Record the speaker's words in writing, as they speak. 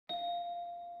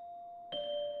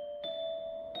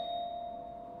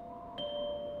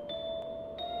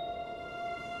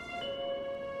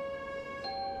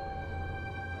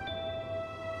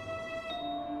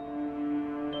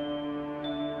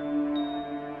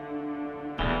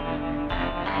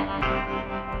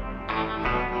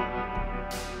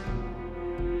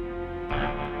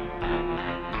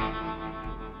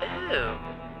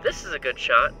good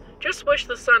shot. Just wish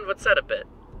the sun would set a bit.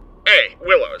 Hey,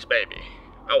 Willows, baby.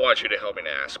 I want you to help me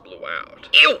to ask Blue out.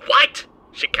 You what?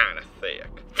 She kinda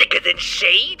thick. Thicker than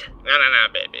shade? No,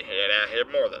 baby. Here,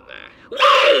 more than that.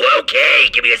 Whoa, okay,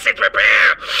 give me a sec to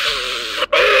prepare.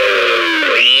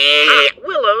 Oh, yeah.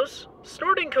 Willows,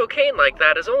 snorting cocaine like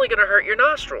that is only gonna hurt your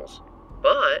nostrils.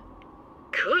 But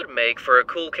could make for a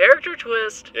cool character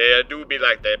twist. Yeah, do be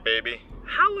like that, baby.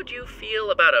 How would you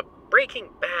feel about a Breaking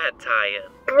Bad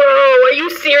tie-in? Bro, are you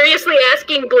seriously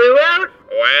asking Blue out?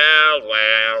 Well.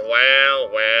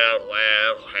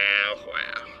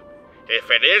 If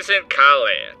it isn't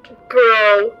Colette.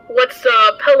 Bro, what's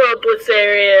up? Hello,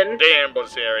 Blizzarian. Damn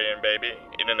Blizzarian, baby.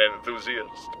 Internet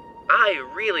enthusiast. I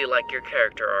really like your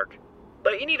character arc,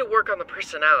 but you need to work on the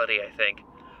personality, I think.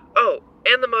 Oh,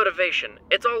 and the motivation.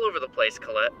 It's all over the place,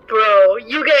 Colette. Bro,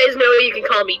 you guys know you can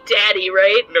call me Daddy,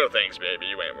 right? No thanks, baby.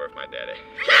 You ain't worth my daddy.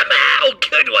 Oh,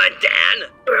 good one, Dan.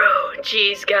 Bro,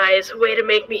 jeez, guys, way to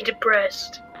make me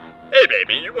depressed. Hey,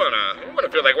 baby, you wanna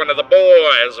feel like one of the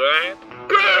boys, right?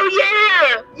 Bro,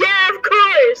 yeah, of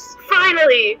course.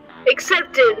 Finally,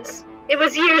 acceptance. It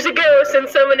was years ago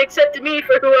since someone accepted me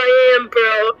for who I am,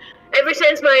 bro. Ever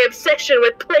since my obsession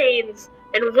with planes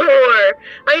and war,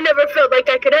 I never felt like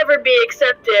I could ever be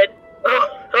accepted.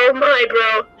 Oh my,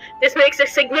 bro. This makes a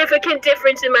significant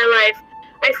difference in my life.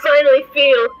 I finally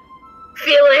feel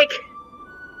like,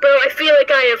 bro, I feel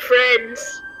like I have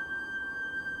friends.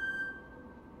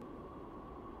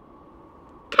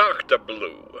 Talk to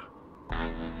Blue.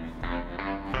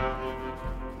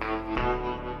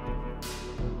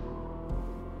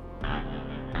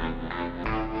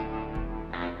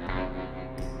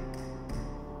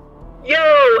 Yo,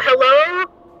 hello?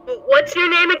 What's your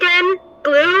name again?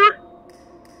 Blue?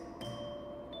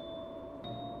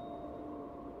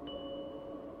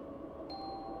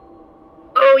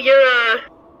 Oh,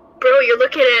 you're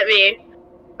looking at me.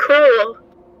 Cool.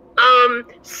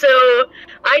 So,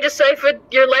 I deciphered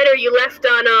your letter you left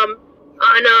on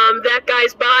that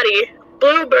guy's body.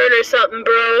 Blue burn or something,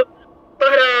 bro.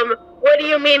 But, what do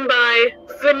you mean by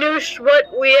finish what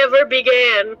we ever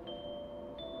began?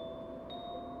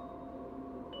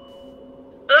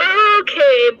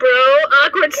 Okay, bro.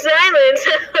 Awkward silence.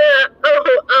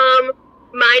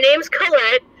 My name's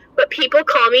Colette, but people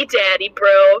call me Daddy,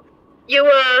 bro. You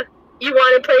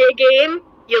wanna play a game?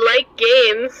 You like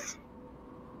games.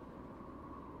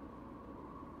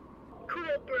 Cool,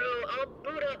 bro. I'll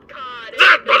boot up COD.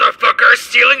 That motherfucker is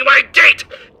stealing my date!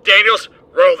 Daniels,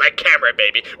 roll that camera,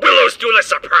 baby. Willow's doing a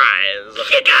surprise.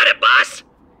 You got it, boss.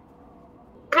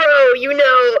 Bro,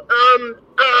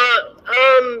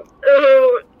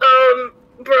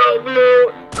 bro,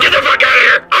 no. Get the fuck out of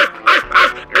here!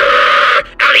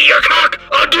 Out of your cock!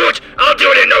 I'll do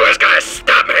it and no one's gonna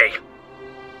stop me!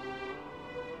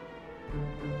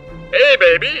 Hey,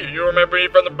 baby, you remember me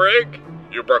from the break?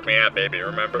 You broke me out, baby,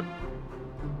 remember?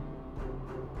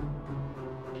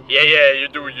 Yeah, you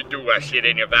do, I see it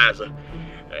in your visor.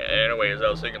 Anyways, I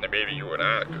was thinking that maybe you and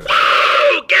I could...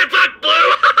 Whoa! Get fucked,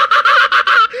 Blue!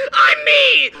 I'm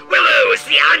me! Willows,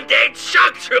 the undead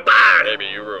shock trooper! Baby,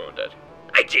 you ruined it.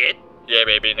 I did? Yeah,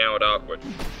 baby, now it's awkward.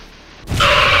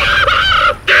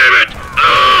 Damn it!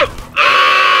 My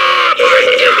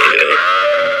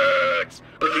hurts!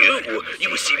 Blue,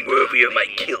 you seem worthy of my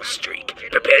kill streak.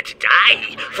 Prepare to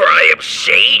die, for I am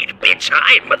Shade, bitch.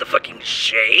 I am motherfucking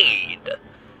Shade.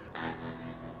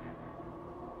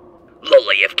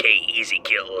 Lol AFK easy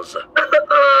kills.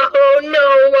 Oh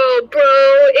no, bro,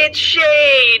 it's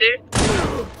Shade.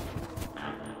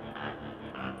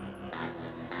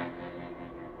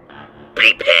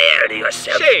 Prepare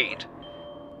yourself. Shade!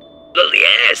 Lol,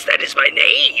 yes, that is my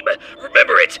name.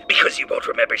 Remember it, because you won't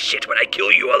remember shit when I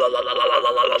kill you.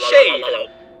 Shade.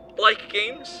 Like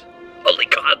games? Only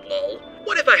God, lol.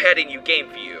 What if I had a new game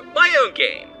for you? My own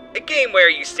game. A game where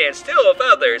you stand still with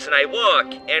others and I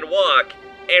walk and walk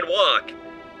and walk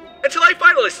until I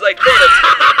finally select one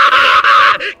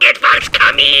of... Get fucked,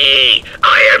 Kami!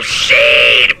 I am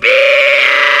Shade,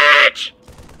 bitch!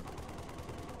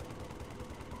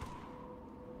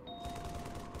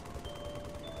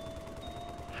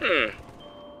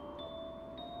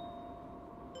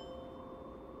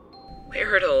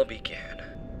 Where it all began.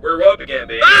 Where what began,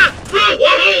 baby? Ah! Whoa,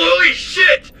 holy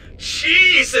shit!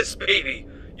 Jesus, baby!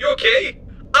 You okay?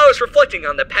 I was reflecting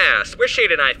on the past, where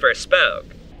Shade and I first spoke.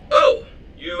 Oh,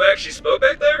 you actually spoke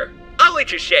back there? Only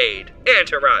to Shade, and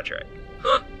to Roderick.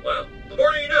 Huh, well, the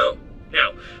more you know.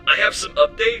 Now, I have some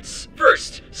updates.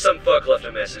 First, some fuck left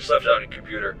a message left on your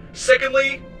computer.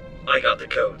 Secondly, I got the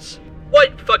codes.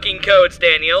 What fucking codes,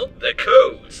 Daniel? The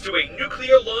codes to a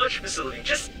nuclear launch facility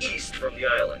just east from the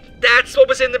island. That's what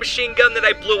was in the machine gun that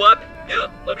I blew up? Yeah,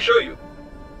 let me show you.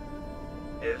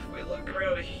 If we look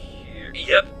around here...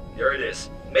 Yep, there it is.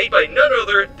 Made by none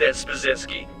other than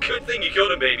Spazinski. Good thing you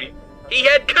killed him, baby. He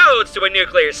had codes to a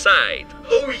nuclear site.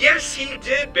 Oh yes, he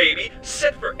did, baby.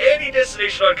 Set for any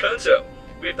destination on Kanto.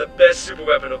 We have the best super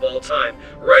weapon of all time,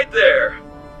 right there,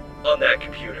 on that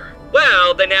computer.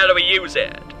 Well, then how do we use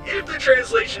it? If the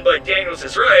translation by Daniels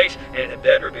is right, and it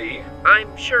better be,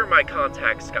 I'm sure my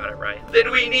contacts got it right.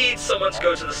 then we need someone to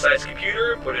go to the site's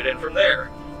computer and put it in from there.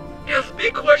 Now, the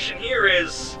big question here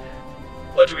is,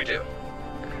 what do we do?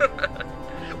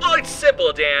 Well, it's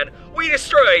simple, Dan. We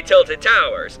destroy Tilted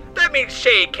Towers. That means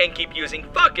Shade can keep using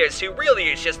Fuckus, who really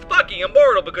is just fucking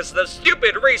immortal because of those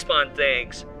stupid respawn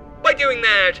things. By doing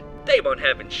that, they won't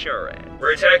have insurance.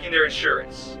 We're attacking their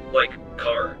insurance. Like,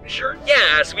 car insurance?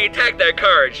 Yes, we attack their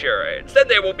car insurance. Then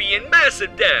they will be in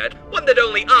massive debt, one that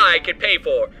only I can pay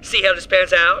for. See how this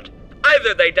pans out?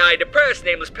 Either they die depressed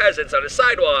nameless peasants on a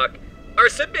sidewalk, or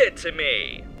submit to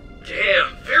me.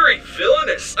 Damn, very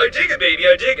villainous. I dig it, baby,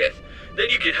 I dig it. Then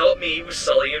you can help me with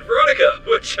Sully and Veronica,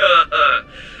 which, don't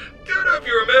know if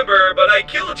you remember, but I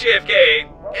killed JFK,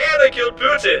 and I killed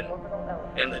Putin.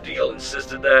 And the deal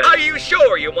insisted that... Are you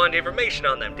sure you want information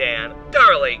on them, Dan?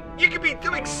 Darling, you could be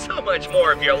doing so much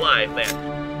more of your life then.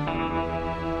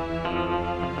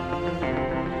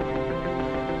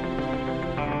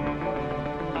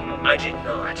 I did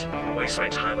not waste my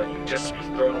time on you just to be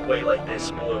thrown away like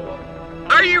this, Blue.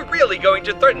 Are you really going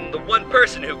to threaten the one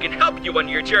person who can help you on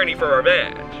your journey for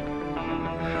revenge?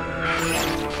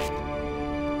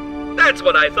 That's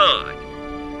what I thought.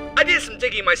 I did some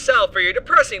digging myself for your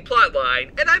depressing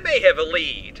plotline, and I may have a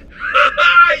lead.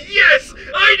 Yes!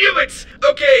 I knew it!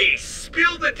 Okay,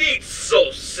 spill the deets,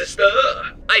 soul sister.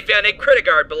 I found a credit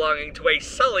card belonging to a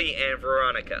Sully and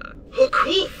Veronica. Oh,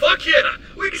 cool, fuck yeah!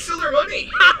 We can steal their money!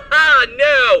 Ha ha,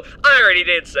 no! I already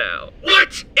did so.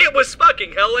 What? It was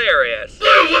fucking hilarious.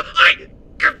 Blue,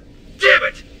 damn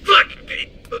it! Fuck!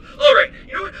 Alright,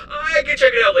 you know what? I can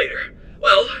check it out later.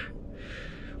 Well,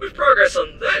 with progress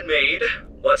on that made,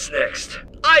 what's next?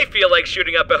 I feel like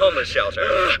shooting up a homeless shelter.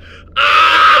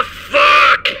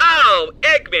 Fuck! Oh,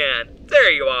 Eggman,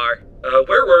 there you are.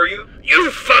 Where were you?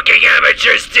 You fucking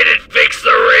amateurs didn't fix the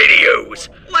radios!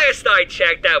 Last I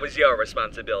checked, that was your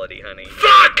responsibility, honey.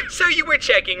 Fuck! So you were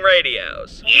checking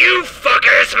radios. You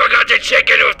fuckers forgot to check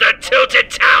in with the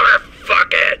Tilted Tower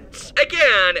fuckets!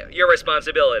 Again, your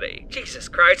responsibility. Jesus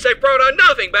Christ, I brought on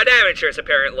nothing but amateurs,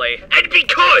 apparently. And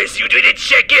because you didn't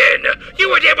check in, you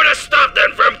weren't able to stop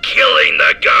them from killing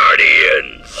the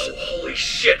Guardians! Oh, holy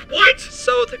shit, what?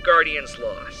 So the Guardians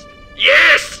lost.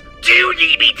 Yes! Do you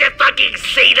need me to fucking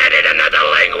say that in another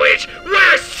language?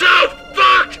 We're so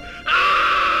fucked!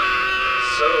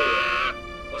 So,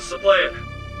 what's the plan?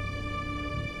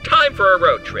 Time for a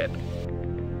road trip.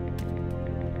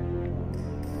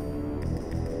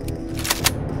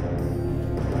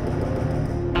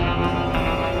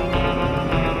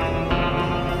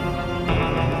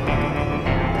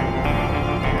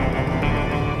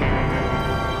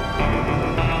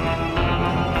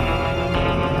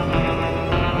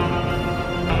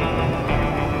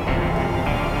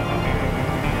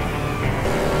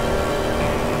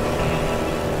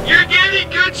 You're getting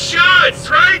good shots,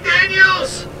 right,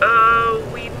 Daniels?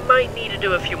 We might need to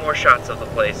do a few more shots of the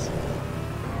place.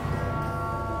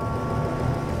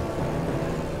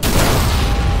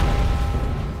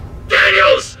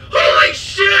 Daniels! Holy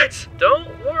shit! Don't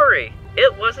worry,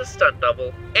 it was a stunt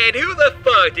double. And who the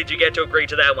fuck did you get to agree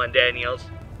to that one, Daniels?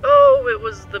 Oh, it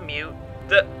was the mute.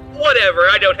 Whatever,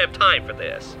 I don't have time for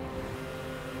this.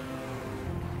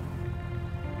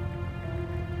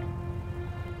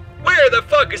 Where the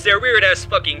fuck is their weird-ass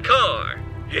fucking car?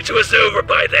 It was over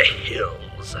by the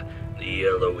hills. The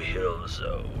Yellow Hill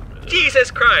Zone.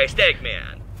 Jesus Christ,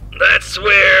 Eggman. That's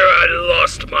where I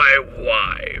lost my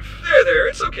wife. There,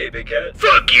 it's okay, Big Cat.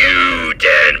 Fuck you,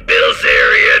 Dan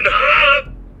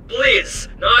Bilzerian! Blizz,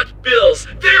 not Bills.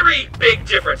 Very big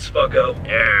difference, fucko.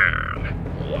 Yeah,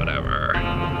 whatever.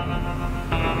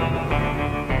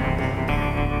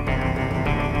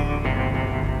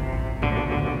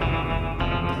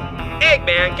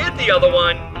 Eggman, get the other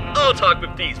one. I'll talk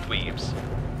with these dweebs.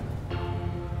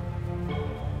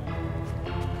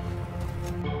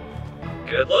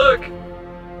 Good luck.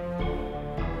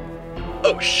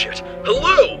 Oh shit.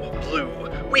 Hello, Blue.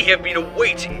 We have been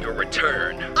awaiting your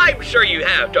return. I'm sure you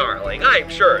have, darling. I'm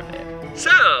sure of it.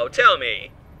 So, tell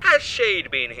me, has Shade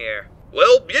been here?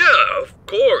 Well, yeah, of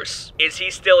course. Is he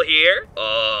still here?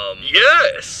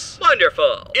 Yes.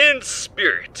 Wonderful. In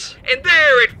spirit. And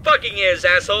there it fucking is,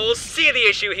 assholes. See the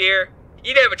issue here?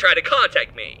 You never tried to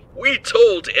contact me. We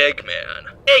told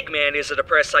Eggman. Eggman is a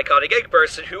depressed psychotic egg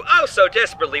person who oh so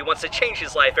desperately wants to change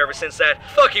his life ever since that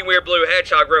fucking weird blue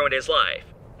hedgehog ruined his life.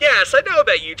 Yes, I know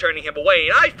about you turning him away,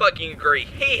 and I fucking agree.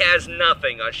 He has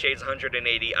nothing on Shade's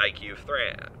 180 IQ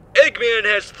threat. Eggman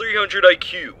has 300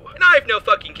 IQ. And I have no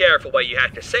fucking care for what you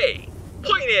have to say.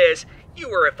 Point is, you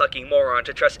were a fucking moron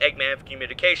to trust Eggman for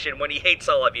communication when he hates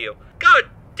all of you. God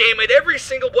damn it, every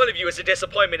single one of you is a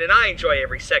disappointment, and I enjoy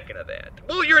every second of it.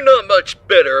 Well, you're not much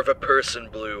better of a person,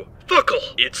 Blue.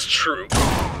 Fuckle! It's true.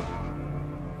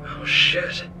 Oh,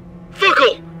 shit.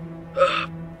 Fuckle!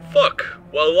 Fuck.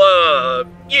 Well,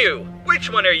 you.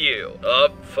 Which one are you?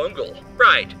 Fungal.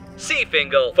 Right. See,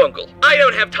 Fingal. Fungal. I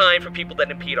don't have time for people that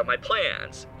impede on my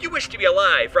plans. You wish to be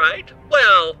alive, right?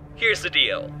 Well, here's the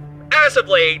deal. As of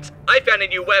late, I found a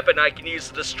new weapon I can use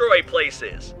to destroy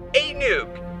places. A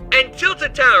nuke. And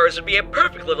Tilted Towers would be a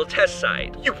perfect little test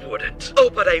site. You wouldn't. Oh,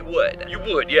 but I would. You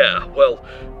would, yeah. Well,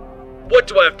 what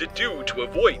do I have to do to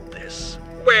avoid this?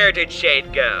 Where did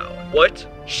Shade go? What?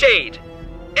 Shade.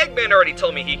 Eggman already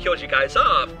told me he killed you guys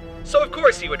off, so of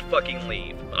course he would fucking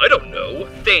leave. I don't know.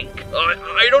 Think.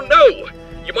 I don't know.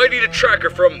 You might need a tracker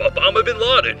from Obama bin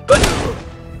Laden, but...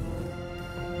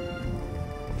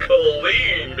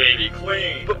 Clean, baby,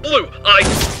 clean. But Blue,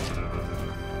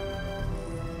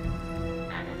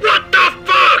 What the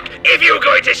fuck? If you were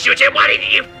going to shoot him, why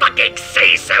didn't you fucking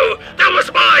say so? That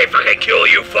was my fucking kill,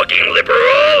 you fucking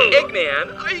liberal!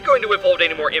 Eggman, are you going to withhold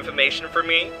any more information from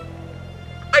me?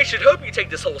 I should hope you take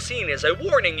this whole scene as a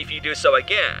warning if you do so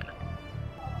again.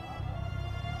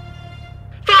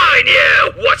 Fine, yeah,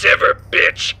 whatever,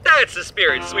 bitch. That's the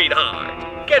spirit,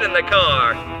 sweetheart. Get in the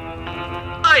car.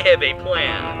 I have a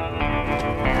plan.